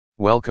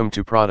Welcome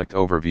to product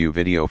overview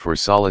video for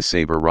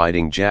Sabre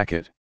riding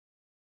jacket.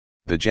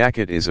 The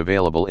jacket is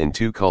available in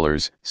two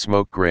colors,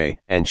 smoke gray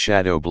and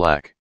shadow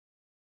black.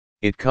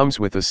 It comes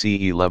with a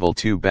CE Level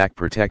 2 back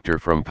protector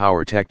from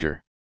PowerTector.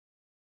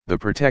 The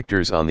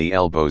protectors on the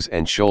elbows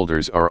and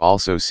shoulders are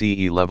also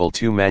CE Level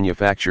 2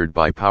 manufactured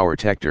by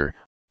PowerTector,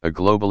 a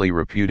globally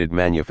reputed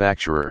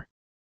manufacturer.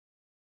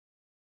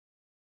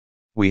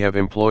 We have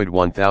employed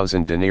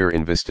 1000 denier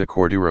Invista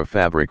Cordura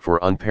fabric for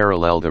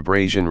unparalleled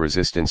abrasion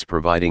resistance,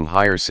 providing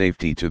higher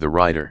safety to the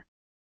rider.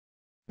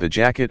 The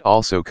jacket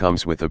also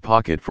comes with a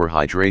pocket for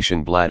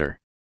hydration bladder.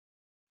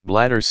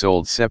 Bladder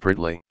sold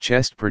separately.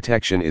 Chest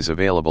protection is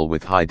available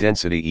with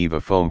high-density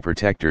EVA foam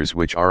protectors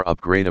which are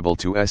upgradable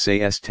to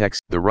SAS Techs.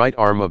 The right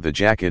arm of the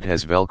jacket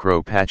has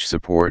Velcro patch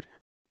support.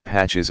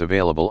 Patch is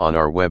available on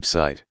our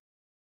website.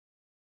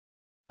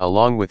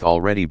 Along with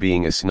already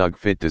being a snug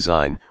fit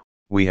design,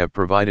 we have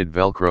provided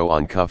Velcro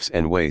on cuffs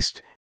and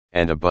waist,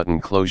 and a button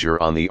closure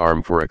on the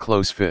arm for a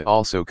close fit.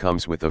 Also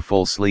comes with a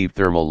full sleeve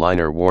thermal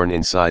liner worn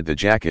inside the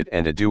jacket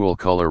and a dual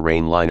color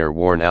rain liner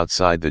worn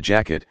outside the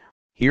jacket.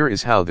 Here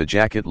is how the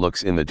jacket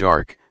looks in the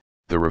dark.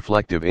 The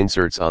reflective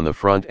inserts on the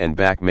front and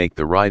back make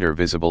the rider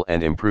visible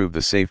and improve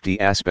the safety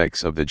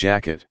aspects of the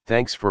jacket.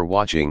 Thanks for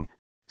watching.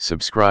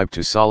 Subscribe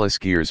to Solace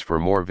Gears for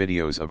more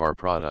videos of our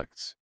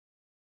products.